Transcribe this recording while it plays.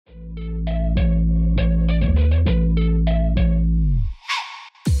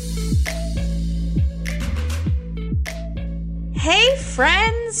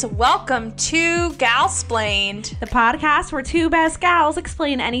friends. Welcome to Galsplained, the podcast where two best gals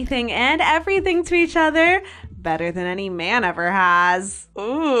explain anything and everything to each other better than any man ever has.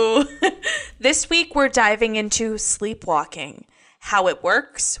 Ooh. This week we're diving into sleepwalking, how it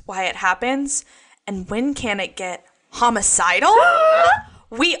works, why it happens, and when can it get homicidal?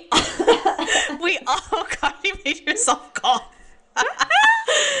 we oh God, you made yourself cough.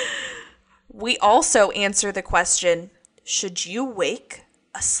 We also answer the question, should you wake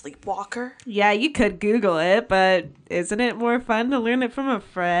a sleepwalker? Yeah, you could Google it, but isn't it more fun to learn it from a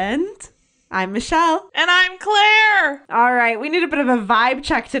friend? I'm Michelle. And I'm Claire. All right, we need a bit of a vibe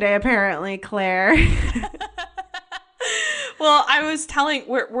check today, apparently, Claire. Well, I was telling,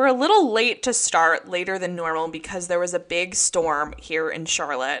 we're a little late to start, later than normal, because there was a big storm here in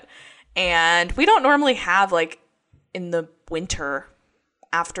Charlotte. And we don't normally have, like, in the winter,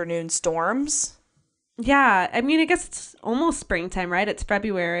 afternoon storms. Yeah, I mean, I guess it's almost springtime, right? It's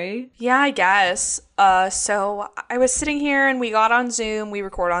February. Yeah, I guess. So I was sitting here and we got on Zoom. We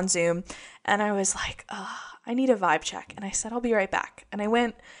record on Zoom. And I was like, I need a vibe check. And I said, I'll be right back. And I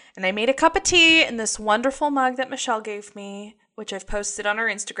went and I made a cup of tea in this wonderful mug that Michelle gave me, which I've posted on our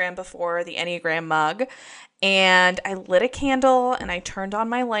Instagram before, the Enneagram mug. And I lit a candle and I turned on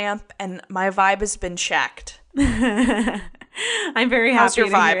my lamp and my vibe has been checked. I'm very happy to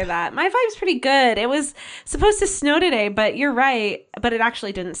hear that. My vibe's pretty good. It was supposed to snow today, but you're right. But it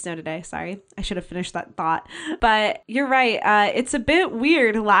actually didn't snow today. Sorry. I should have finished that thought. But you're right. It's a bit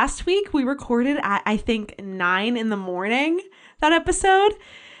weird. Last week we recorded at, I think, 9 a.m, that episode.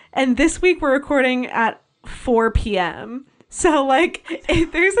 And this week we're recording at 4 p.m. So, like,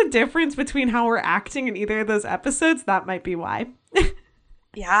 if there's a difference between how we're acting in either of those episodes, that might be why.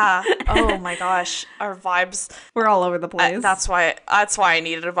 Yeah. Oh my gosh. Our vibes. We're all over the place. That's why I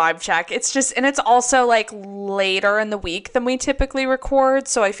needed a vibe check. It's just, and it's also like later in the week than we typically record.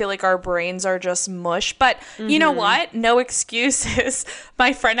 So I feel like our brains are just mush. But you know what? No excuses.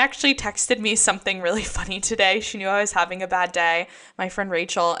 My friend actually texted me something really funny today. She knew I was having a bad day. My friend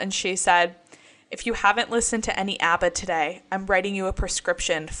Rachel. And she said, if you haven't listened to any ABBA today, I'm writing you a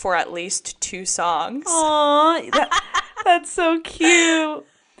prescription for at least 2 songs. Aww, that's so cute.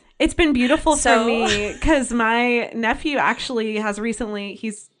 It's been beautiful for me because my nephew actually has recently,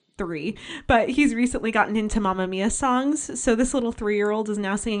 he's 3, but he's recently gotten into Mamma Mia songs. So this little 3-year-old is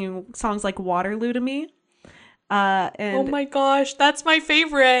now singing songs like Waterloo to me. And oh my gosh, that's my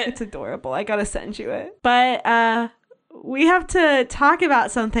favorite. It's adorable. I gotta send you it. But we have to talk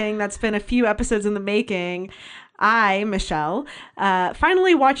about something that's been a few episodes in the making. I, Michelle,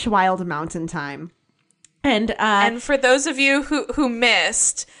 finally watched Wild Mountain Time. And for those of you who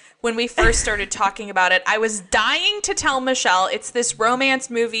missed when we first started talking about it, I was dying to tell Michelle it's this romance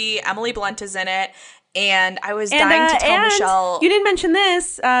movie. Emily Blunt is in it. And I was dying to tell Michelle. You didn't mention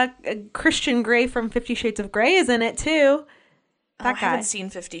this. Christian Grey from 50 Shades of Grey is in it too. That guy. I haven't seen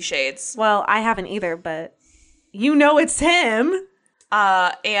 50 Shades. Well, I haven't either, but you know it's him.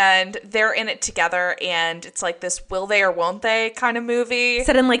 And they're in it together, and it's like this will they or won't they kind of movie.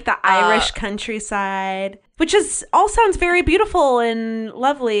 Set in like the Irish countryside, which is all sounds very beautiful and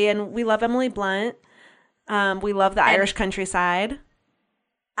lovely, and we love Emily Blunt. We love the Irish countryside.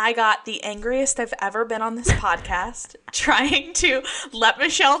 I got the angriest I've ever been on this podcast trying to let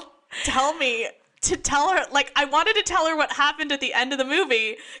Michelle tell me to tell her, like, I wanted to tell her what happened at the end of the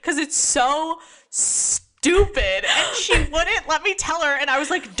movie because it's so stupid, and she wouldn't let me tell her, and I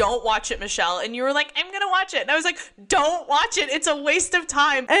was like, don't watch it, Michelle, and you were like, I'm gonna watch it, and I was like, don't watch it, it's a waste of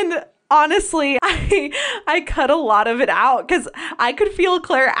time. And honestly, I cut a lot of it out because I could feel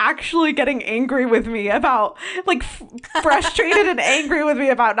Claire actually getting angry with me about, like, frustrated and angry with me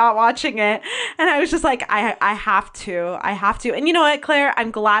about not watching it. And I was just like, I have to. And you know what, Claire?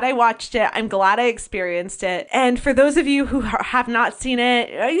 I'm glad I watched it. I'm glad I experienced it. And for those of you who have not seen it,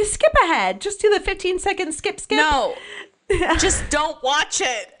 you skip ahead. Just do the 15-second skip. No, just don't watch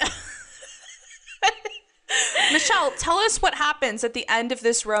it. Michelle, tell us what happens at the end of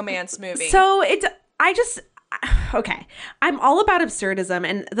this romance movie. So okay. I'm all about absurdism,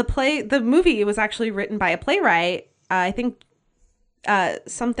 and the movie was actually written by a playwright. I think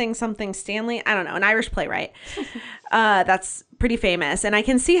something Stanley. I don't know, an Irish playwright. That's pretty famous, and I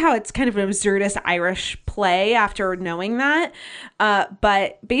can see how it's kind of an absurdist Irish play after knowing that.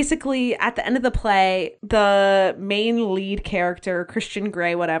 But basically, at the end of the play, the main lead character, Christian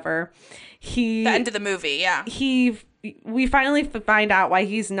Grey, whatever. The end of the movie, yeah. We finally find out why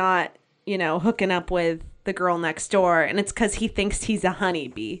he's not, hooking up with the girl next door, and it's because he thinks he's a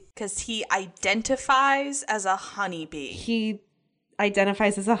honeybee. Because he identifies as a honeybee. He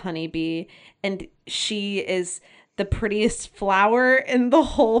identifies as a honeybee, and she is the prettiest flower in the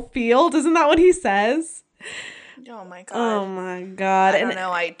whole field. Isn't that what he says? Oh my God. Oh my God. I don't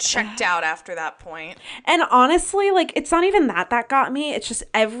know. I checked out after that point. And honestly, like, it's not even that got me. It's just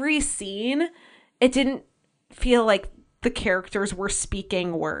every scene, it didn't feel like the characters were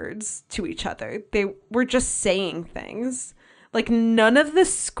speaking words to each other. They were just saying things. Like, none of the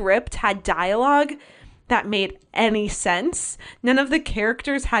script had dialogue that made any sense. None of the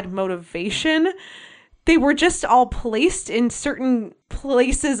characters had motivation. They were just all placed in certain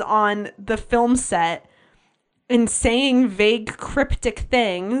places on the film set and saying vague, cryptic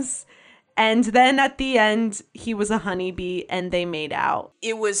things. And then at the end, he was a honeybee and they made out.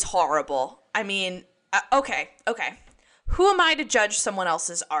 It was horrible. I mean, okay. Who am I to judge someone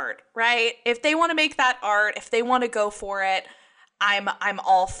else's art, right? If they want to make that art, if they want to go for it, I'm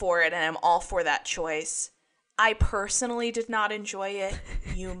all for it, and I'm all for that choice. I personally did not enjoy it.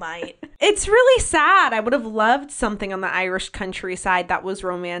 You might. It's really sad. I would have loved something on the Irish countryside that was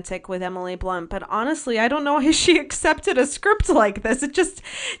romantic with Emily Blunt, but honestly, I don't know how she accepted a script like this. It just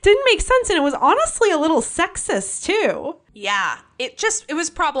didn't make sense, and it was honestly a little sexist too. Yeah, it was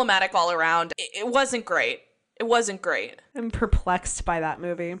problematic all around. It wasn't great. It wasn't great. I'm perplexed by that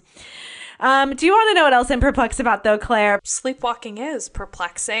movie. Do you want to know what else I'm perplexed about, though, Claire? Sleepwalking is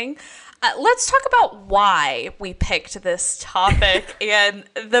perplexing. Let's talk about why we picked this topic. And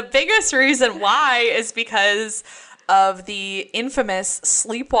the biggest reason why is because of the infamous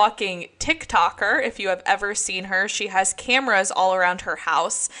sleepwalking TikToker. If you have ever seen her, she has cameras all around her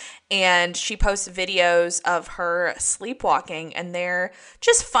house, and she posts videos of her sleepwalking, and they're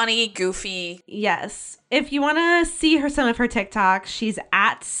just funny, goofy. Yes. If you want to see some of her TikToks, she's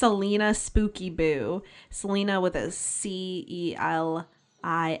at Selena Spooky Boo. Selena with a Celina.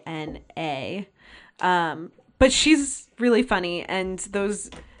 But she's really funny, and those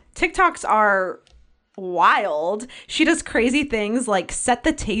TikToks are wild. She does crazy things like set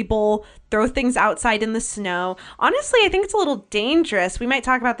the table, throw things outside in the snow. Honestly, I think it's a little dangerous. We might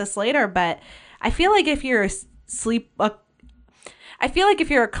talk about this later, but I feel like if you're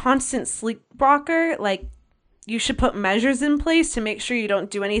a constant sleepwalker, like, you should put measures in place to make sure you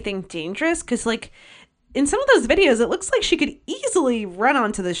don't do anything dangerous, because, like, in some of those videos, it looks like she could easily run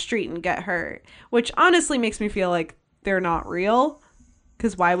onto the street and get hurt, which honestly makes me feel like they're not real.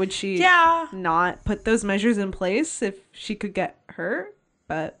 Because why would she not put those measures in place if she could get hurt?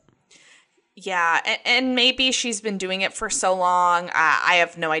 But yeah, and maybe she's been doing it for so long. I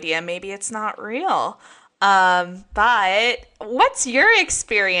have no idea. Maybe it's not real. But what's your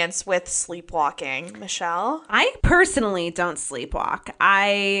experience with sleepwalking, Michelle? I personally don't sleepwalk.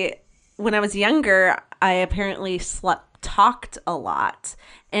 When I was younger, I apparently talked a lot.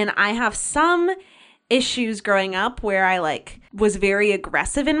 And I have some issues growing up where I was very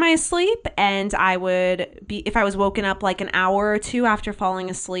aggressive in my sleep, and I would be, if I was woken up like an hour or two after falling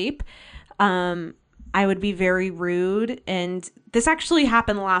asleep, I would be very rude. And this actually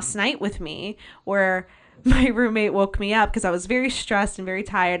happened last night with me, where my roommate woke me up because I was very stressed and very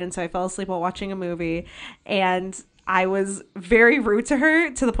tired, and so I fell asleep while watching a movie, and I was very rude to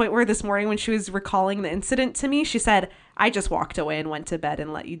her, to the point where this morning when she was recalling the incident to me, she said, "I just walked away and went to bed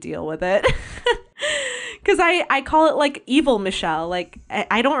and let you deal with it." Because I call it like evil Michelle. Like,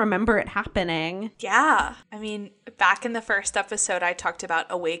 I don't remember it happening. Yeah. I mean, back in the first episode, I talked about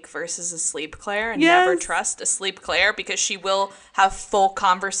awake versus asleep Claire, and never trust asleep Claire, because she will have full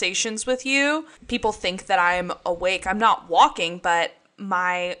conversations with you. People think that I'm awake. I'm not walking, but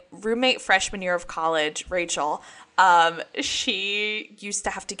my roommate freshman year of college, Rachel, she used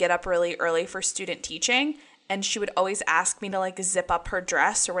to have to get up really early for student teaching. And she would always ask me to zip up her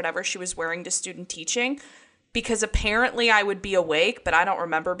dress or whatever she was wearing to student teaching, because apparently I would be awake, but I don't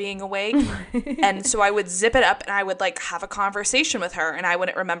remember being awake. And so I would zip it up and I would have a conversation with her, and I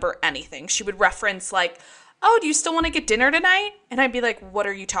wouldn't remember anything. She would reference "Oh, do you still want to get dinner tonight?" And I'd be like, "What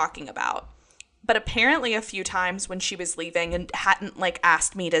are you talking about?" But apparently a few times when she was leaving and hadn't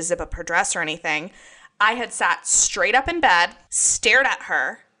asked me to zip up her dress or anything, I had sat straight up in bed, stared at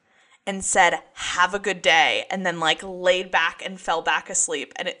her, and said, "Have a good day," and then laid back and fell back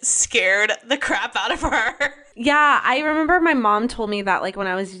asleep, and it scared the crap out of her. Yeah, I remember my mom told me that when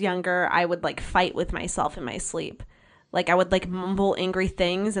I was younger, I would fight with myself in my sleep. I would mumble angry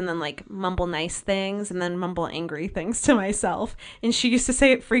things, and then mumble nice things, and then mumble angry things to myself. And she used to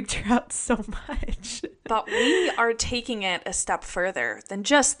say it freaked her out so much. But we are taking it a step further than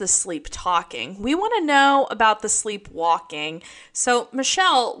just the sleep talking. We want to know about the sleepwalking. So,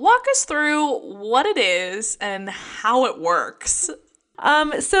 Michelle, walk us through what it is and how it works.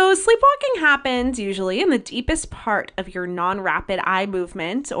 So sleepwalking happens usually in the deepest part of your non-rapid eye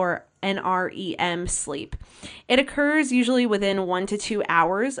movement, or NREM sleep. It occurs usually within 1 to 2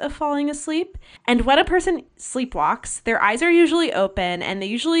 hours of falling asleep. And when a person sleepwalks, their eyes are usually open and they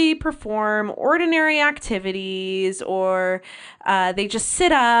usually perform ordinary activities, or they just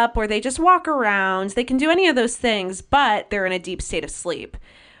sit up, or they just walk around. They can do any of those things, but they're in a deep state of sleep,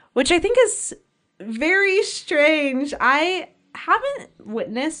 which I think is very strange. I haven't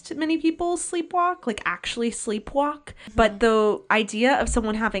witnessed many people sleepwalk, like actually sleepwalk, but the idea of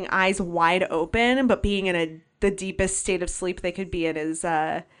someone having eyes wide open but being in the deepest state of sleep they could be in is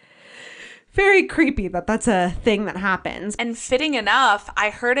very creepy. That's a thing that happens. And fitting enough, I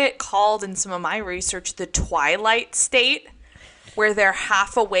heard it called in some of my research the twilight state, where they're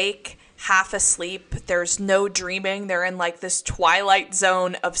half awake, half asleep. There's no dreaming. They're in like this twilight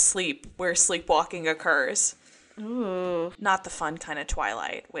zone of sleep where sleepwalking occurs. Ooh. Not the fun kind of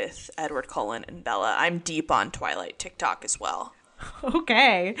Twilight with Edward Cullen and Bella. I'm deep on Twilight TikTok as well.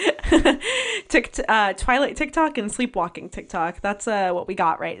 Okay. Twilight TikTok and sleepwalking TikTok. That's what we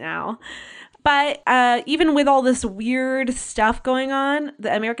got right now. But even with all this weird stuff going on,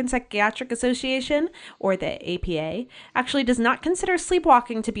 the American Psychiatric Association, or the APA, actually does not consider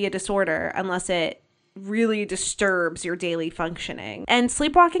sleepwalking to be a disorder unless it really disturbs your daily functioning. And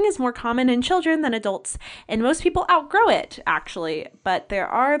sleepwalking is more common in children than adults, and most people outgrow it, actually. But there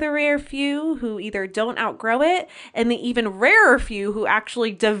are the rare few who either don't outgrow it, and the even rarer few who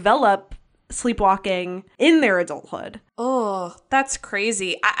actually develop sleepwalking in their adulthood. Oh, that's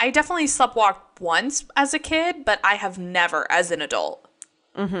crazy. I definitely sleptwalked once as a kid, but I have never as an adult.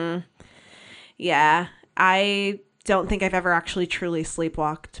 Mm-hmm. Yeah, I don't think I've ever actually truly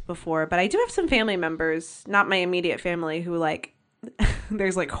sleepwalked before, but I do have some family members, not my immediate family, who like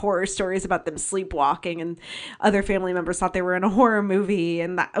there's like horror stories about them sleepwalking, and other family members thought they were in a horror movie,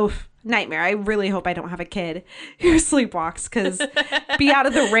 and that nightmare. I really hope I don't have a kid who sleepwalks, because be out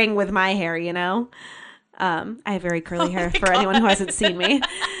of the ring with my hair, you know. I have very curly hair for anyone who hasn't seen me.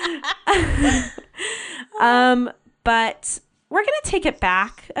 But we're going to take it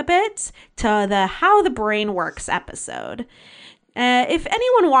back a bit to the How the Brain Works episode. If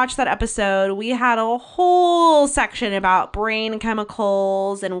anyone watched that episode, we had a whole section about brain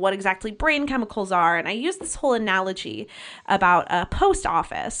chemicals and what exactly brain chemicals are. And I used this whole analogy about a post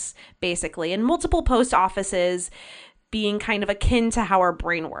office, basically, and multiple post offices being kind of akin to how our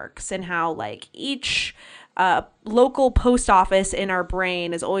brain works, and how like each local post office in our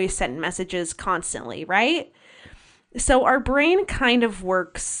brain is always sending messages constantly, right? So our brain kind of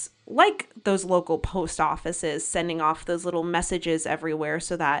works like those local post offices, sending off those little messages everywhere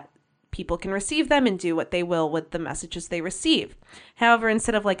so that people can receive them and do what they will with the messages they receive. However,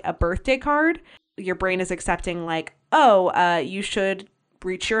 instead of like a birthday card, your brain is accepting like, oh, you should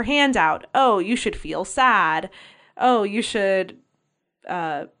reach your hand out. Oh, you should feel sad. Oh, you should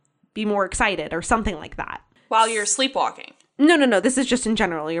be more excited, or something like that. While you're sleepwalking. No. This is just in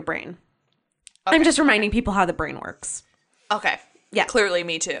general, your brain. Okay. I'm just reminding people how the brain works. Okay. Yeah. Clearly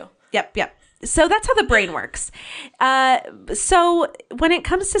me too. Yep. So that's how the brain works. So when it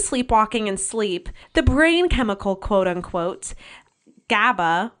comes to sleepwalking and sleep, the brain chemical, quote unquote,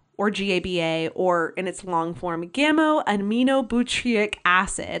 GABA, or GABA, or in its long form, gamma-aminobutyric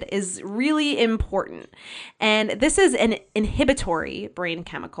acid, is really important. And this is an inhibitory brain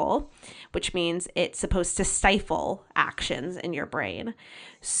chemical, which means it's supposed to stifle actions in your brain.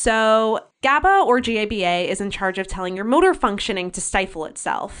 So GABA, or GABA, is in charge of telling your motor functioning to stifle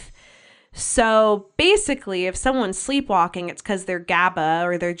itself. So basically, if someone's sleepwalking, it's because their GABA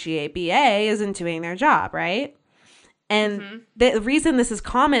or their GABA isn't doing their job, right? And the reason this is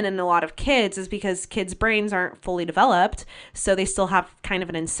common in a lot of kids is because kids' brains aren't fully developed, so they still have kind of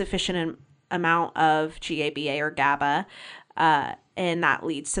an insufficient amount of GABA or GABA, and that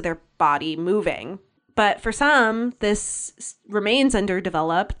leads to their body moving. But for some, this remains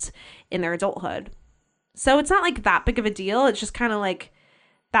underdeveloped in their adulthood. So it's not like that big of a deal. It's just kind of like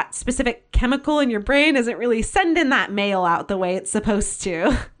that specific chemical in your brain isn't really sending that mail out the way it's supposed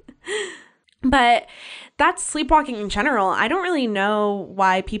to. But that's sleepwalking in general. I don't really know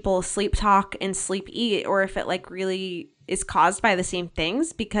why people sleep talk and sleep eat, or if it like really is caused by the same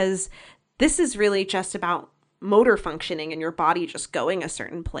things, because this is really just about motor functioning and your body just going a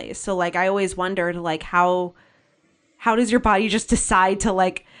certain place. So like I always wondered like how does your body just decide to,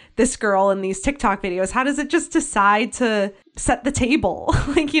 like this girl in these TikTok videos, how does it just decide to set the table?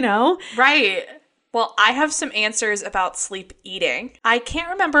 Like, you know? Right. Well, I have some answers about sleep eating. I can't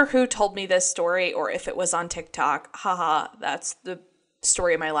remember who told me this story or if it was on TikTok. Haha, that's the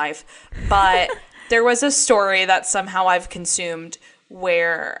story of my life. But there was a story that somehow I've consumed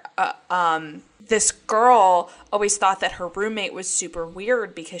where this girl always thought that her roommate was super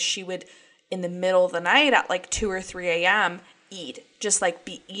weird because she would, in the middle of the night at like 2 or 3 a.m., eat, just like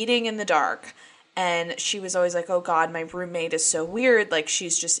be eating in the dark. And she was always like, oh God, my roommate is so weird. Like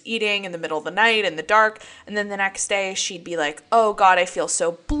she's just eating in the middle of the night in the dark. And then the next day she'd be like, oh God, I feel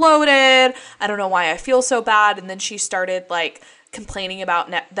so bloated. I don't know why I feel so bad. And then she started like complaining about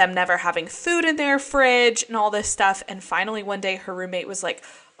them never having food in their fridge and all this stuff. And finally one day her roommate was like,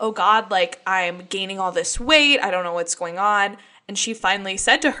 oh God, like I'm gaining all this weight. I don't know what's going on. And she finally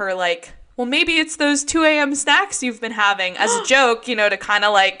said to her like, well, maybe it's those 2 a.m. snacks you've been having, as a joke, you know, to kind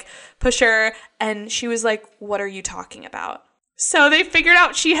of like push her. And she was like, what are you talking about? So they figured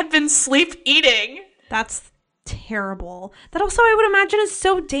out she had been sleep eating. That's terrible. That also, I would imagine, is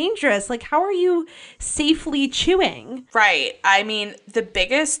so dangerous. Like, how are you safely chewing? Right. I mean, the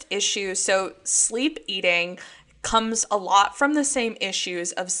biggest issue, so sleep eating comes a lot from the same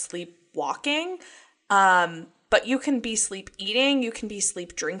issues of sleepwalking. But you can be sleep eating, you can be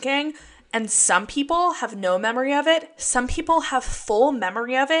sleep drinking. And some people have no memory of it. Some people have full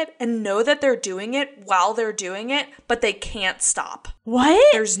memory of it and know that they're doing it while they're doing it, but they can't stop. What?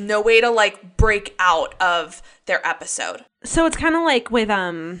 There's no way to like break out of their episode. So it's kind of like with,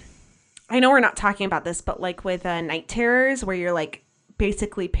 I know we're not talking about this, but like with night terrors where you're like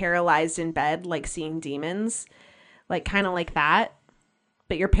basically paralyzed in bed, like seeing demons, like kind of like that,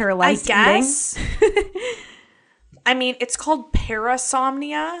 but you're paralyzed I guess. I mean, it's called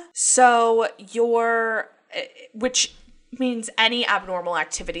parasomnia. So which means any abnormal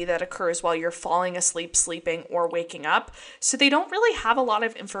activity that occurs while you're falling asleep, sleeping, or waking up. So they don't really have a lot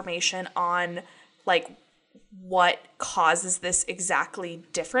of information on like what causes this exactly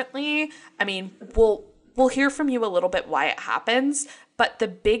differently. I mean, we'll hear from you a little bit why it happens, but the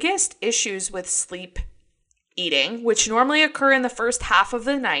biggest issues with sleep eating, which normally occur in the first half of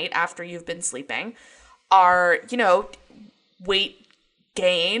the night after you've been sleeping, are, you know, weight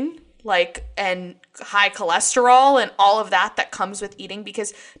gain, like, and high cholesterol and all of that comes with eating,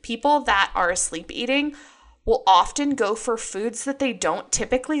 because people that are sleep eating will often go for foods that they don't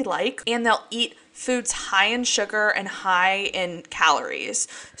typically like, and they'll eat foods high in sugar and high in calories.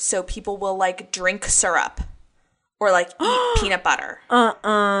 So people will like drink syrup or like eat peanut butter.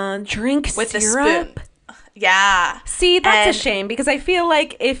 Drink with syrup? a spoon. Yeah. See, that's a shame, because I feel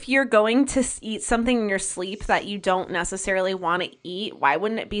like if you're going to eat something in your sleep that you don't necessarily want to eat, why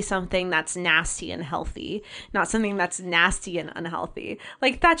wouldn't it be something that's nasty and healthy, not something that's nasty and unhealthy?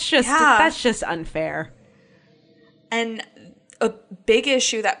 Like that's just unfair. And a big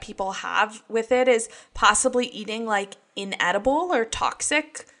issue that people have with it is possibly eating like inedible or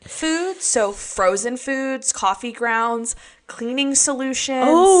toxic foods. So frozen foods, coffee grounds, cleaning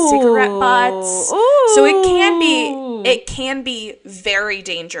solutions, cigarette butts. Ooh. So it can be very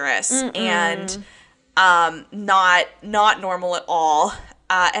dangerous and not normal at all.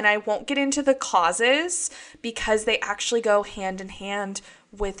 And I won't get into the causes because they actually go hand in hand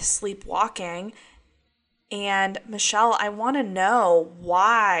with sleepwalking. And Michelle, I want to know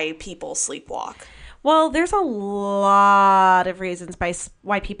why people sleepwalk. Well, there's a lot of reasons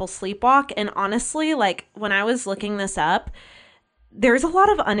why people sleepwalk. And honestly, like when I was looking this up, there's a lot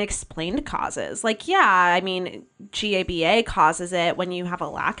of unexplained causes. Like, yeah, I mean, GABA causes it when you have a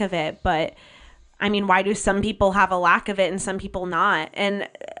lack of it. But I mean, why do some people have a lack of it and some people not? And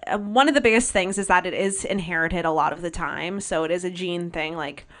one of the biggest things is that it is inherited a lot of the time. So it is a gene thing.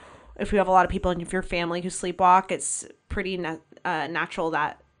 Like if you have a lot of people in your family who sleepwalk, it's pretty natural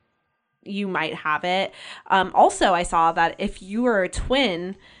that you might have it. Also, I saw that if you are a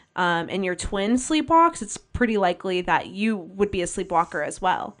twin and your twin sleepwalks, it's pretty likely that you would be a sleepwalker as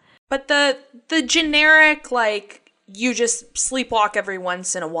well. But the generic, like, you just sleepwalk every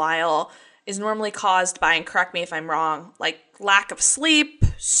once in a while is normally caused by, and correct me if I'm wrong, like lack of sleep,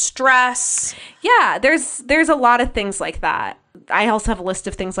 stress. Yeah, there's a lot of things like that. I also have a list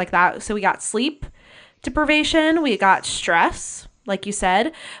of things like that. So we got sleep deprivation, we got stress, like you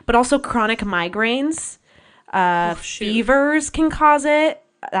said, but also chronic migraines, fevers can cause it.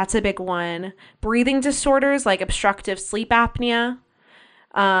 That's a big one. Breathing disorders like obstructive sleep apnea,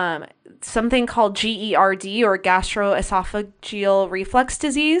 something called GERD or gastroesophageal reflux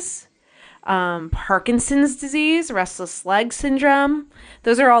disease, Parkinson's disease, restless leg syndrome.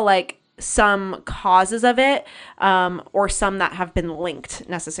 Those are all like some causes of it, or some that have been linked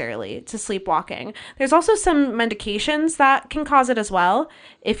necessarily to sleepwalking. There's also some medications that can cause it as well.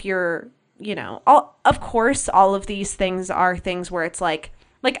 If you're, of course, all of these things are things where it's like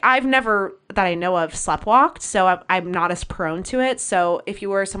I've never, that I know of, sleptwalked, so I'm not as prone to it. So if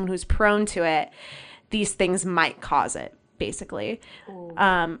you are someone who's prone to it, these things might cause it. basically.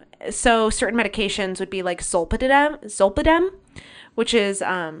 So certain medications would be like zolpidem, which is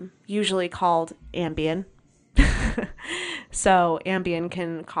usually called Ambien. So Ambien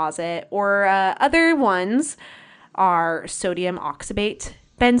can cause it. Or other ones are sodium oxybate,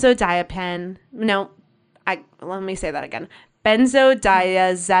 benzodiazepine. No, let me say that again.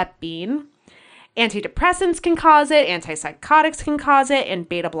 Benzodiazepine. Antidepressants can cause it, antipsychotics can cause it, and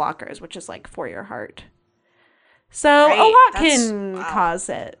beta blockers, which is like for your heart. So right. A lot can cause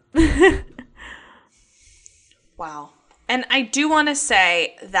it. Wow. And I do want to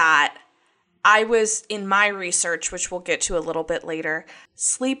say that I was, in my research, which we'll get to a little bit later,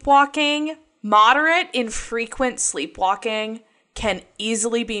 sleepwalking, moderate, infrequent sleepwalking can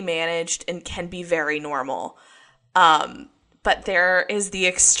easily be managed and can be very normal. But there is the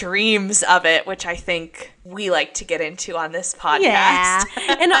extremes of it, which I think we like to get into on this podcast. Yeah.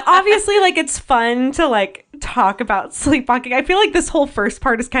 And obviously, like, it's fun to, like, talk about sleepwalking. I feel like this whole first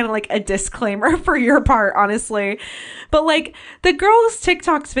part is kind of like a disclaimer for your part, honestly. But, like, the girls'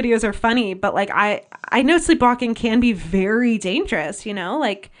 TikToks videos are funny, but, like, I know sleepwalking can be very dangerous, you know?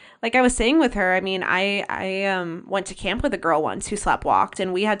 Like I was saying with her, I mean, I went to camp with a girl once who sleptwalked,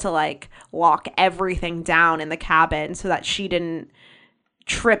 and we had to like lock everything down in the cabin so that she didn't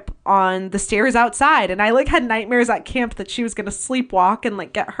trip on the stairs outside. And I like had nightmares at camp that she was going to sleepwalk and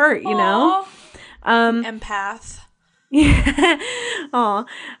like get hurt, you know? Empath. Yeah. Aw.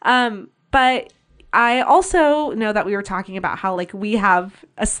 But I also know that we were talking about how like we have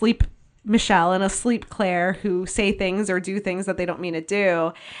a sleep Michelle and a sleep Claire who say things or do things that they don't mean to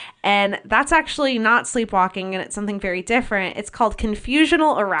do. And that's actually not sleepwalking, and it's something very different. It's called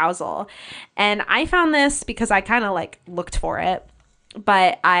confusional arousal. And I found this because I kind of like looked for it,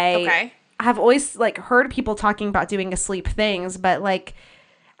 but I have always like heard people talking about doing asleep things, but like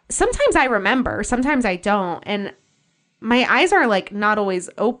sometimes I remember, sometimes I don't. And my eyes are like not always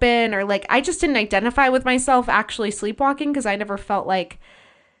open, or like I just didn't identify with myself actually sleepwalking because I never felt like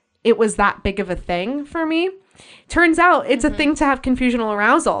it was that big of a thing for me. Turns out it's a thing to have confusional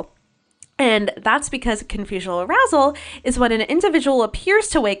arousal. And that's because confusional arousal is when an individual appears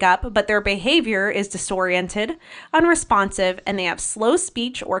to wake up, but their behavior is disoriented, unresponsive, and they have slow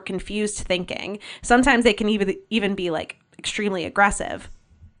speech or confused thinking. Sometimes they can even be like extremely aggressive.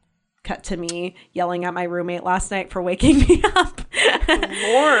 Cut to me yelling at my roommate last night for waking me up.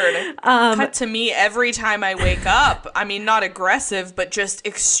 Lord. Cut to me every time I wake up. I mean, not aggressive, but just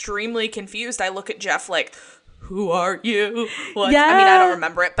extremely confused. I look at Jeff like, who are you? What? Yeah. I mean, I don't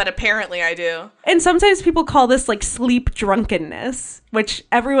remember it, but apparently I do. And sometimes people call this like sleep drunkenness, which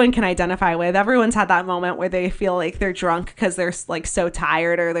everyone can identify with. Everyone's had that moment where they feel like they're drunk because they're like so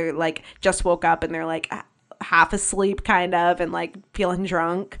tired, or they're like just woke up and they're like half asleep kind of and like feeling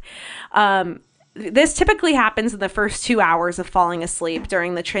drunk. This typically happens in the first 2 hours of falling asleep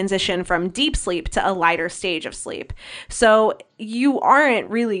during the transition from deep sleep to a lighter stage of sleep. So you aren't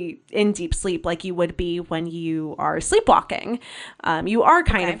really in deep sleep like you would be when you are sleepwalking. You are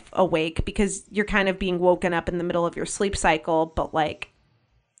kind of awake because you're kind of being woken up in the middle of your sleep cycle, but like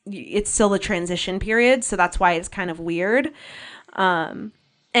it's still the transition period. So that's why it's kind of weird.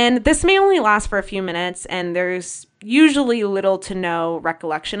 And this may only last for a few minutes, and there's usually little to no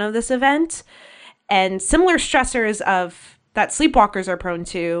recollection of this event. And similar stressors that sleepwalkers are prone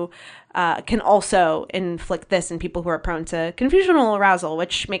to can also inflict this in people who are prone to confusional arousal,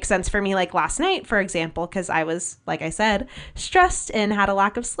 which makes sense for me, like last night, for example, because I was, like I said, stressed and had a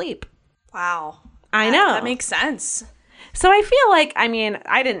lack of sleep. Wow. I know. That makes sense. So I feel like, I mean,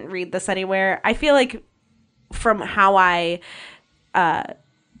 I didn't read this anywhere. I feel like from how I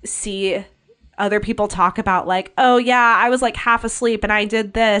see other people talk about like, oh yeah, I was like half asleep and I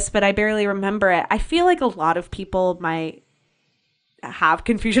did this, but I barely remember it. I feel like a lot of people might have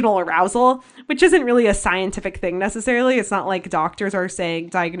confusional arousal, which isn't really a scientific thing necessarily. It's not like doctors are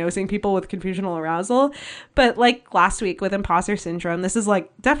diagnosing people with confusional arousal, but like last week with imposter syndrome, this is like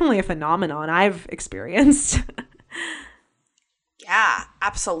definitely a phenomenon I've experienced. Yeah,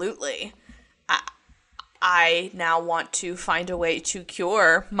 absolutely. I now want to find a way to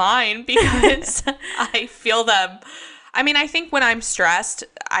cure mine because I feel them. I mean, I think when I'm stressed,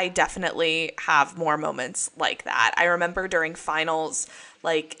 I definitely have more moments like that. I remember during finals,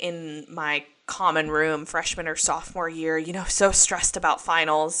 like in my common room, freshman or sophomore year, you know, so stressed about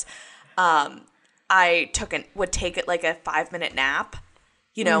finals. I would take it like a 5-minute nap,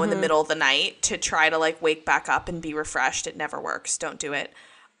 you know, in the middle of the night to try to like wake back up and be refreshed. It never works. Don't do it.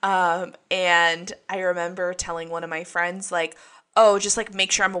 And I remember telling one of my friends like, oh, just like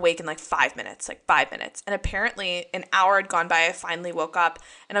make sure I'm awake in like 5 minutes, like 5 minutes. And apparently an hour had gone by. I finally woke up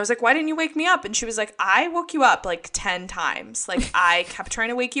and I was like, why didn't you wake me up? And she was like, I woke you up like 10 times. Like I kept trying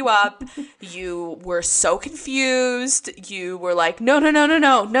to wake you up. You were so confused. You were like, no.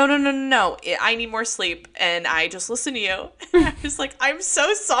 I need more sleep. And I just listened to you. I was like, I'm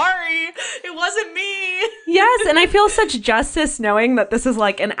so sorry. It wasn't me. Yes. And I feel such justice knowing that this is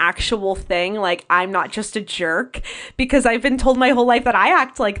like an actual thing. Like I'm not just a jerk, because I've been told my whole life that I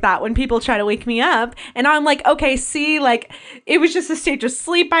act like that when people try to wake me up. And I'm like, okay, see, like it was just a stage of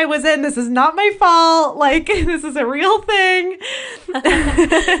sleep I was in. This is not my fault. Like this is a real thing.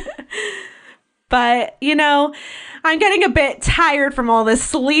 But, you know, I'm getting a bit tired from all this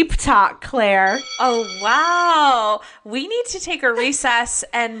sleep talk, Claire. Oh, wow. We need to take a recess.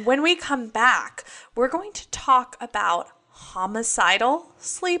 And when we come back, we're going to talk about homicidal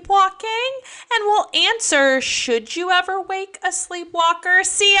sleepwalking, and we'll answer, should you ever wake a sleepwalker?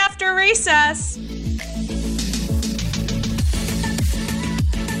 See you after recess.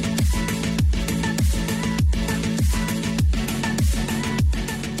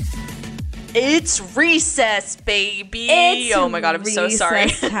 It's recess, baby. Oh my God, I'm so sorry.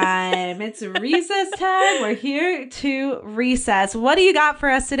 Time. It's recess time. We're here to recess. What do you got for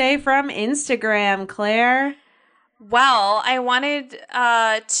us today from Instagram, Claire? Well, I wanted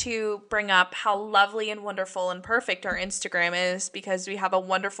to bring up how lovely and wonderful and perfect our Instagram is, because we have a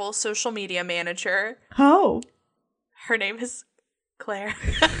wonderful social media manager. Oh. Her name is Claire.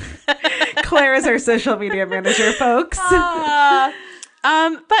 Claire is our social media manager, folks.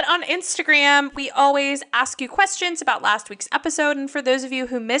 But on Instagram, we always ask you questions about last week's episode. And for those of you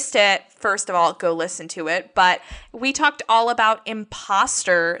who missed it, first of all, go listen to it. But we talked all about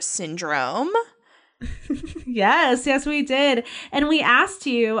imposter syndrome. Yes, we did. And we asked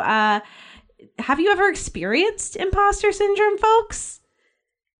you, have you ever experienced imposter syndrome, folks?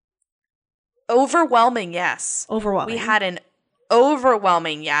 Overwhelming, yes. Overwhelming. We had an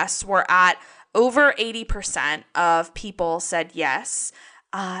overwhelming yes. We're at over 80% of people said yes.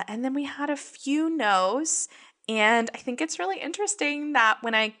 And then we had a few no's. And I think it's really interesting that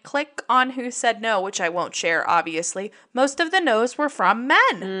when I click on who said no, which I won't share, obviously, most of the no's were from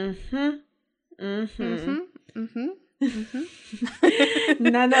men.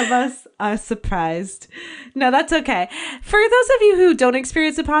 None of us are surprised. No, that's okay. For those of you who don't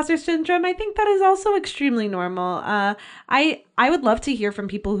experience imposter syndrome, I think that is also extremely normal. I would love to hear from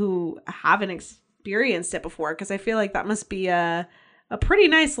people who haven't experienced it before, because I feel like that must be a pretty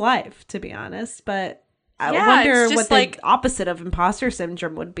nice life, to be honest. But I wonder what the opposite of imposter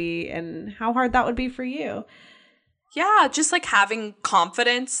syndrome would be and how hard that would be for you. Yeah, just like having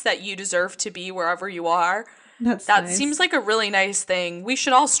confidence that you deserve to be wherever you are. That nice. Seems like a really nice thing. We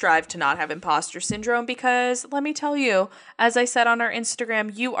should all strive to not have imposter syndrome, because let me tell you, as I said on our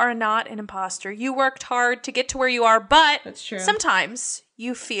Instagram, you are not an imposter. You worked hard to get to where you are, but that's true. Sometimes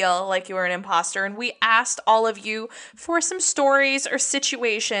you feel like you are an imposter, and we asked all of you for some stories or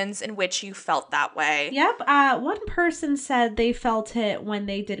situations in which you felt that way. Yep. One person said they felt it when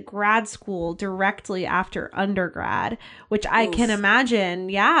they did grad school directly after undergrad, which I can imagine.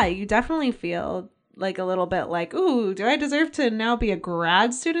 Yeah, you definitely feel like a little bit like, ooh, do I deserve to now be a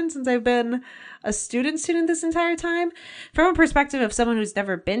grad student since I've been a student this entire time? From a perspective of someone who's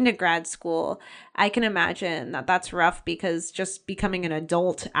never been to grad school, I can imagine that that's rough, because just becoming an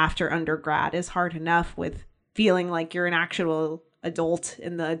adult after undergrad is hard enough, with feeling like you're an actual adult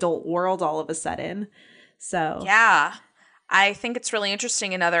in the adult world all of a sudden. So yeah. I think it's really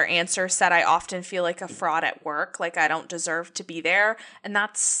interesting. Another answer said, I often feel like a fraud at work, like I don't deserve to be there. And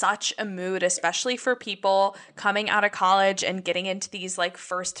that's such a mood, especially for people coming out of college and getting into these like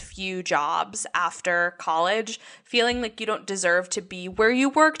first few jobs after college, feeling like you don't deserve to be where you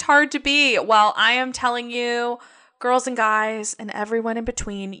worked hard to be. Well, I am telling you, girls and guys and everyone in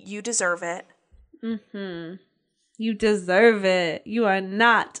between, you deserve it. Mm-hmm. You deserve it. You are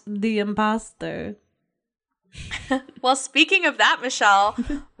not the imposter. Well, speaking of that, Michelle,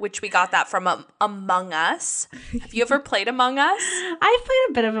 which we got that from Among Us. Have you ever played Among Us? I've played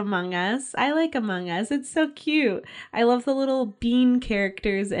a bit of Among Us. I like Among Us. It's so cute. I love the little bean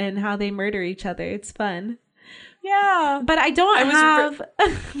characters and how they murder each other. It's fun. Yeah. But I don't have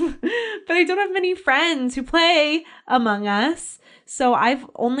many friends who play Among Us. So I've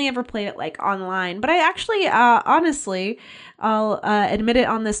only ever played it like online. But I actually, honestly, I'll admit it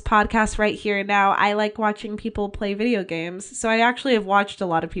on this podcast right here and now, I like watching people play video games. So I actually have watched a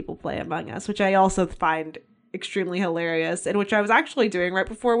lot of people play Among Us, which I also find extremely hilarious, and which I was actually doing right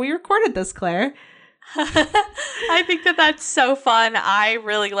before we recorded this, Claire. I think that that's so fun. I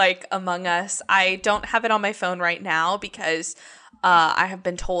really like Among Us. I don't have it on my phone right now because I have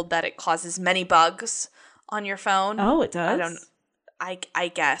been told that it causes many bugs on your phone. Oh, it does? I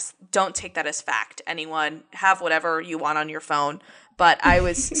guess. Don't take that as fact, anyone. Have whatever you want on your phone. But I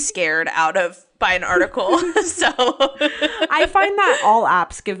was scared by an article. So I find that all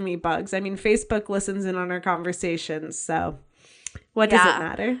apps give me bugs. I mean, Facebook listens in on our conversations, so what does it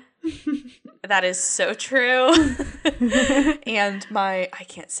matter? That is so true. And I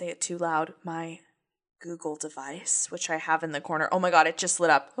can't say it too loud, my Google device, which I have in the corner. Oh my God, it just lit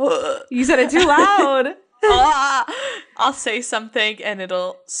up. You said it too loud. I'll say something and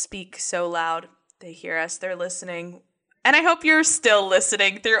it'll speak so loud. They hear us, they're listening. And I hope you're still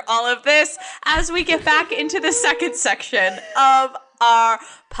listening through all of this as we get back into the second section of our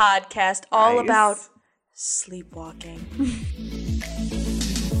podcast, all about sleepwalking.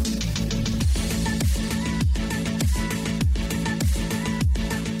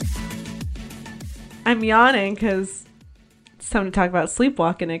 I'm yawning because it's time to talk about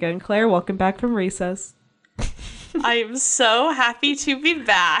sleepwalking again. Claire, welcome back from recess. I am so happy to be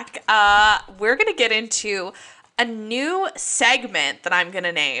back. We're going to get into a new segment that I'm going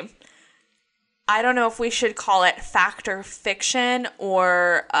to name. I don't know if we should call it Fact or Fiction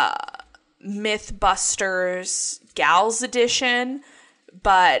or Mythbusters Gals Edition,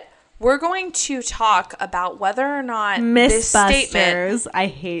 but we're going to talk about whether or not this statement... I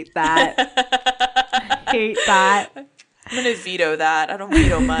hate that. I hate that. I'm going to veto that. I don't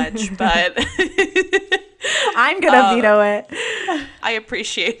veto much, but... I'm going to veto it. I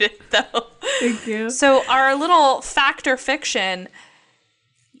appreciate it, though. Thank you. So our little fact or fiction,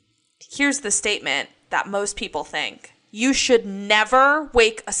 here's the statement that most people think. You should never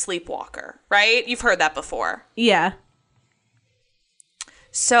wake a sleepwalker, right? You've heard that before. Yeah.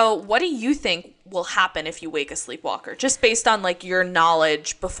 So what do you think will happen if you wake a sleepwalker? Just based on like your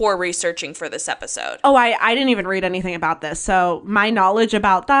knowledge before researching for this episode. Oh, I didn't even read anything about this. So my knowledge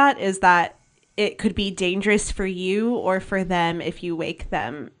about that is that it could be dangerous for you or for them if you wake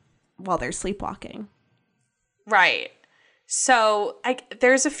them while they're sleepwalking. Right. So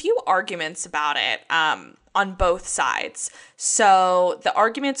there's a few arguments about it on both sides. So the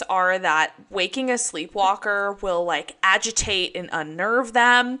arguments are that waking a sleepwalker will like agitate and unnerve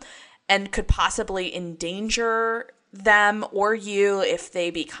them and could possibly endanger them or you if they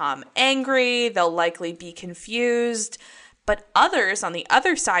become angry. They'll likely be confused. But others on the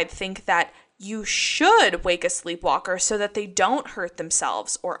other side think that you should wake a sleepwalker so that they don't hurt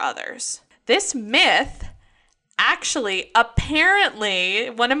themselves or others. This myth, actually,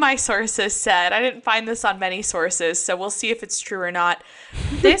 apparently, one of my sources said, I didn't find this on many sources, so we'll see if it's true or not.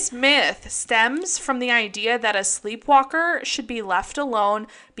 This myth stems from the idea that a sleepwalker should be left alone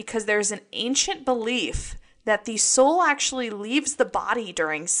because there's an ancient belief that the soul actually leaves the body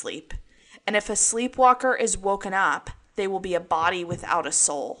during sleep. And if a sleepwalker is woken up, they will be a body without a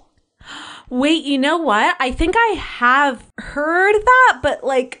soul. Wait, you know what? I think I have heard that, but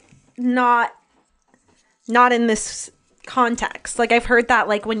like not in this context. Like I've heard that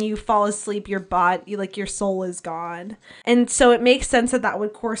like when you fall asleep, your body, like your soul is gone. And so it makes sense that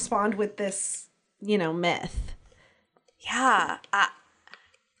would correspond with this, myth. Yeah.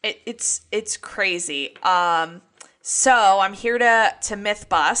 It's crazy. So I'm here to myth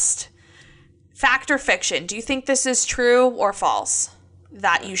bust. Fact or fiction? Do you think this is true or false?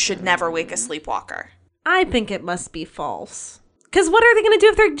 That you should never wake a sleepwalker? I think it must be false. Because what are they going to do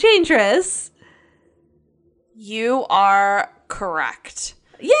if they're dangerous? You are correct.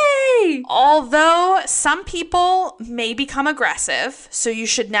 Yay! Although some people may become aggressive, so you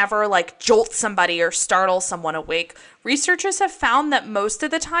should never like jolt somebody or startle someone awake. Researchers have found that most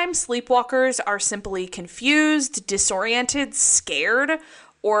of the time sleepwalkers are simply confused, disoriented, scared,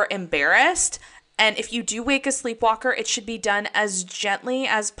 or embarrassed. And if you do wake a sleepwalker, it should be done as gently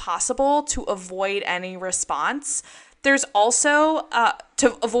as possible to avoid any response. There's also,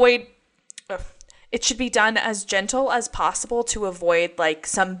 it should be done as gentle as possible to avoid like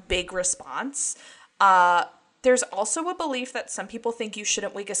some big response. There's also a belief that some people think you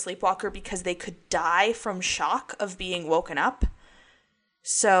shouldn't wake a sleepwalker because they could die from shock of being woken up.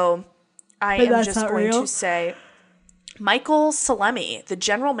 So I am just going to say... Michael Salemi, the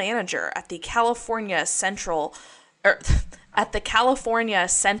general manager at the California Center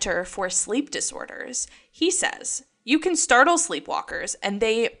for Sleep Disorders, he says, you can startle sleepwalkers and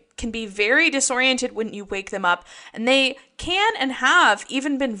they can be very disoriented when you wake them up, and they can and have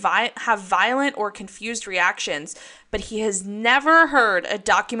even been have violent or confused reactions, but he has never heard a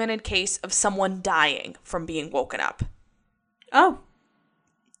documented case of someone dying from being woken up. Oh.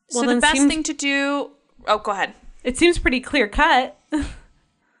 So the best thing to do... Oh, go ahead. It seems pretty clear cut.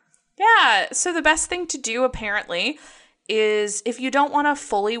 Yeah. So the best thing to do, apparently, is if you don't want to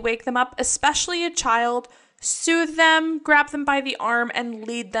fully wake them up, especially a child, soothe them, grab them by the arm, and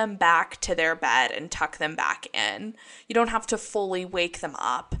lead them back to their bed and tuck them back in. You don't have to fully wake them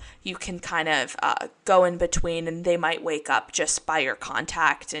up. You can kind of go in between, and they might wake up just by your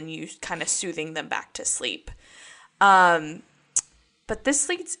contact and you kind of soothing them back to sleep. But this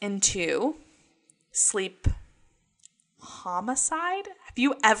leads into sleep homicide. Have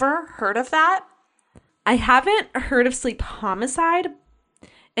you ever heard of that? I haven't heard of sleep homicide.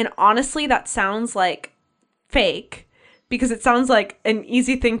 And honestly, that sounds like fake, because it sounds like an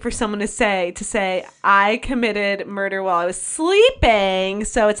easy thing for someone to say, I committed murder while I was sleeping,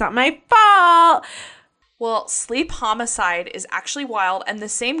 so it's not my fault. Well, sleep homicide is actually wild, and the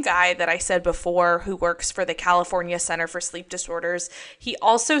same guy that I said before who works for the California Center for Sleep Disorders, he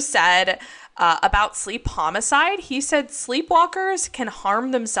also said about sleep homicide, he said sleepwalkers can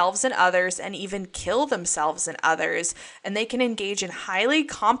harm themselves and others and even kill themselves and others, and they can engage in highly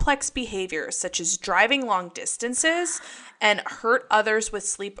complex behaviors such as driving long distances and hurt others with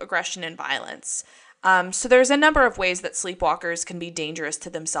sleep aggression and violence. So there's a number of ways that sleepwalkers can be dangerous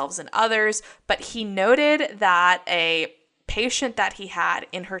to themselves and others, but he noted that a patient that he had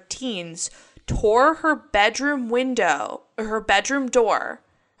in her teens tore her bedroom door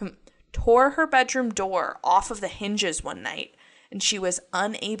off of the hinges one night, and she was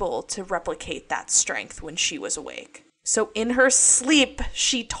unable to replicate that strength when she was awake. So in her sleep,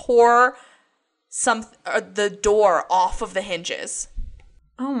 she tore the door off of the hinges.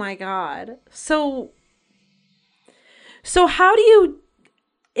 Oh my God. So how do you,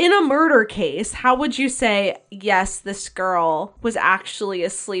 in a murder case, how would you say, yes, this girl was actually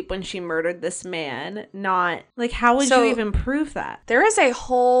asleep when she murdered this man? Not, like, how would you even prove that? There is a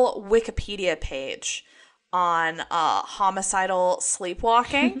whole Wikipedia page on homicidal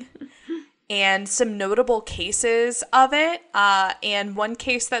sleepwalking and some notable cases of it. And one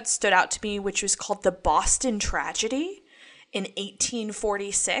case that stood out to me, which was called the Boston Tragedy. In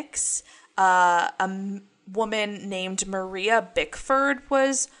 1846, a woman named Maria Bickford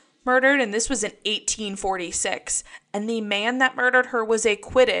was murdered, and this was in 1846. And the man that murdered her was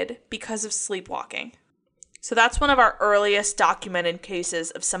acquitted because of sleepwalking. So that's one of our earliest documented cases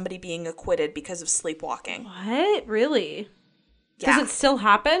of somebody being acquitted because of sleepwalking. What? Really? Yeah. Does it still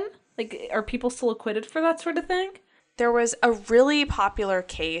happen? Like, are people still acquitted for that sort of thing? There was a really popular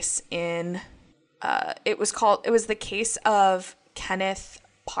case in... it was the case of Kenneth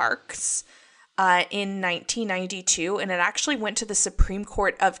Parks in 1992, and it actually went to the Supreme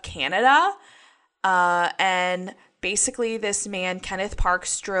Court of Canada. And basically this man, Kenneth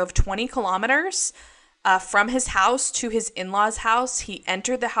Parks, drove 20 kilometers from his house to his in-laws' house. He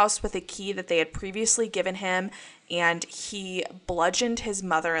entered the house with a key that they had previously given him, and he bludgeoned his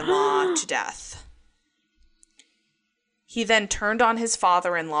mother-in-law to death. He then turned on his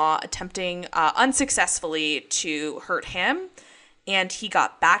father-in-law, attempting unsuccessfully to hurt him, and he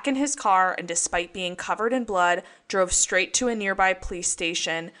got back in his car and, despite being covered in blood, drove straight to a nearby police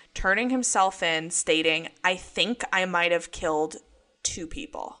station, turning himself in, stating, "I think I might have killed 2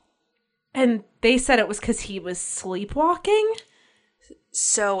 people." And they said it was because he was sleepwalking?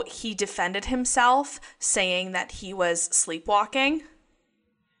 So he defended himself, saying that he was sleepwalking.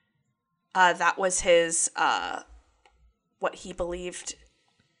 That was his... what he believed.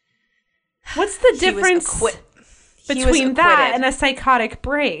 What's the difference between that and a psychotic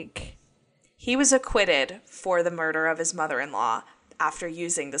break? He was acquitted for the murder of his mother-in-law after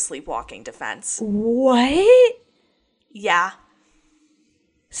using the sleepwalking defense. What? Yeah.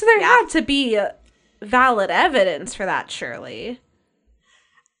 So there had to be valid evidence for that, surely.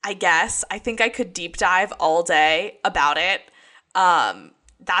 I guess. I think I could deep dive all day about it.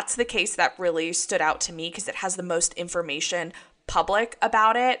 That's the case that really stood out to me because it has the most information public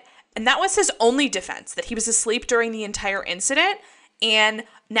about it. And that was his only defense, that he was asleep during the entire incident. And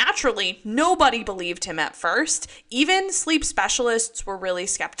naturally, nobody believed him at first. Even sleep specialists were really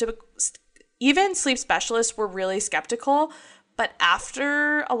skeptical. But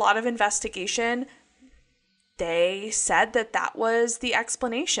after a lot of investigation, they said that was the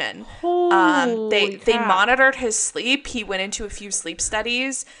explanation. They monitored his sleep. He went into a few sleep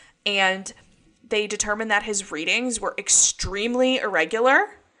studies, and they determined that his readings were extremely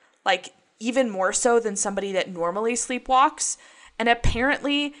irregular, like even more so than somebody that normally sleepwalks. And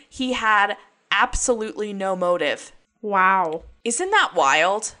apparently he had absolutely no motive. Wow. Isn't that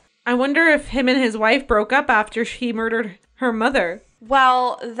wild? I wonder if him and his wife broke up after he murdered her mother.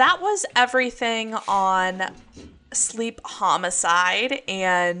 Well, that was everything on sleep homicide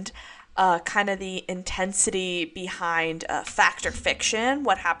and kind of the intensity behind fact or fiction,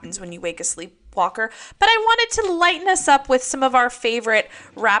 what happens when you wake a sleepwalker. But I wanted to lighten us up with some of our favorite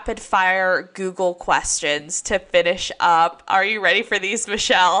rapid fire Google questions to finish up. Are you ready for these,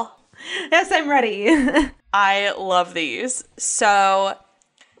 Michelle? Yes, I'm ready. I love these. So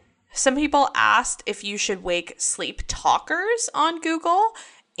some people asked if you should wake sleep talkers on Google,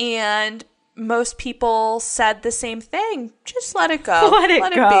 and most people said the same thing. Just let it go. Let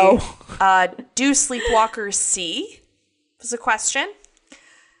it go. Be. Do sleepwalkers see? Was a question.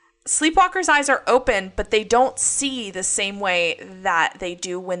 Sleepwalkers' eyes are open, but they don't see the same way that they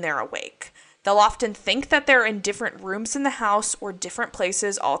do when they're awake. They'll often think that they're in different rooms in the house or different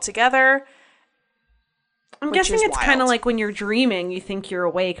places altogether. I'm guessing it's kind of like when you're dreaming, you think you're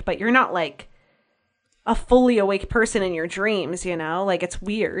awake, but you're not like a fully awake person in your dreams, you know? Like, it's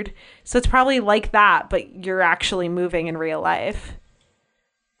weird. So it's probably like that, but you're actually moving in real life.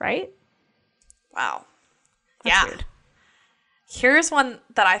 Right? Wow. That's weird. Here's one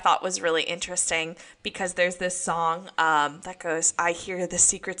that I thought was really interesting because there's this song that goes, I hear the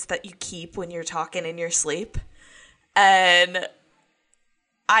secrets that you keep when you're talking in your sleep. And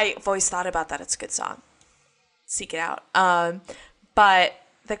I've always thought about that. It's a good song. Seek it out. But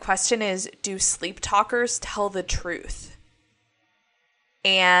the question is, do sleep talkers tell the truth?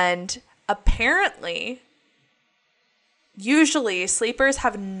 And apparently, usually sleepers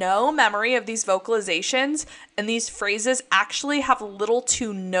have no memory of these vocalizations, and these phrases actually have little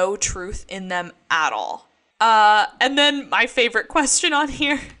to no truth in them at all. And then my favorite question on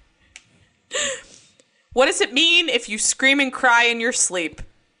here. What does it mean if you scream and cry in your sleep?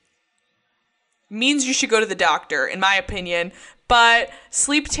 Means you should go to the doctor, in my opinion. But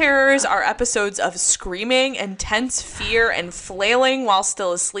sleep terrors are episodes of screaming, intense fear, and flailing while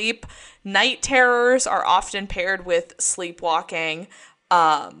still asleep. Night terrors are often paired with sleepwalking,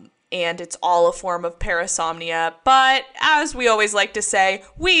 and it's all a form of parasomnia. But as we always like to say,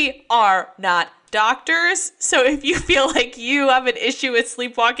 we are not doctors. So if you feel like you have an issue with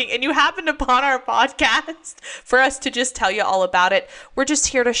sleepwalking and you happen upon our podcast for us to just tell you all about it, we're just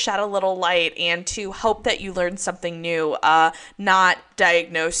here to shed a little light and to hope that you learn something new, not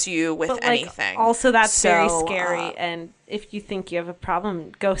diagnose you with anything. Also, that's very scary. And if you think you have a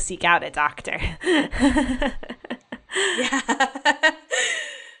problem, go seek out a doctor. Yeah.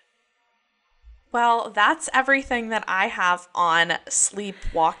 Well, that's everything that I have on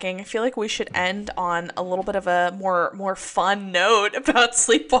sleepwalking. I feel like we should end on a little bit of a more fun note about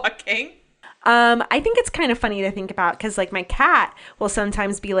sleepwalking. I think it's kind of funny to think about because, like, my cat will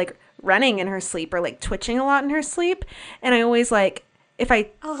sometimes be, like, running in her sleep or, like, twitching a lot in her sleep. And I always, like, if I,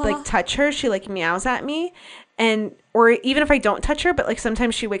 like, touch her, she, like, meows at me. Or even if I don't touch her, but, like,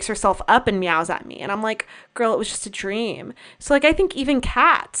 sometimes she wakes herself up and meows at me. And I'm like, girl, it was just a dream. So, like, I think even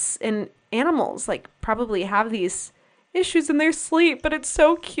cats and animals, like, probably have these issues in their sleep, but it's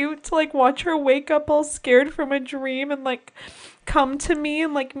so cute to, like, watch her wake up all scared from a dream and, like, come to me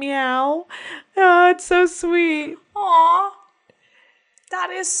and, like, meow. Oh, it's so sweet. Aw. That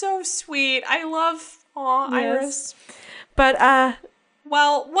is so sweet. I love Iris. But,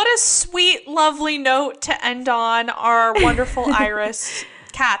 well, what a sweet, lovely note to end on. Our wonderful Iris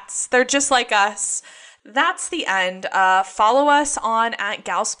cats. They're just like us. That's the end. Follow us on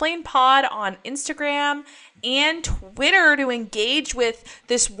 @GalsplainPod on Instagram and Twitter to engage with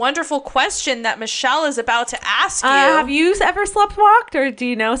this wonderful question that Michelle is about to ask you. Have you ever sleptwalked, or do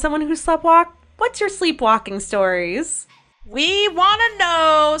you know someone who sleptwalked? What's your sleepwalking stories? We want to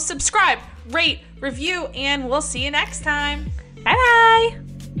know. Subscribe, rate, review, and we'll see you next time. Bye-bye.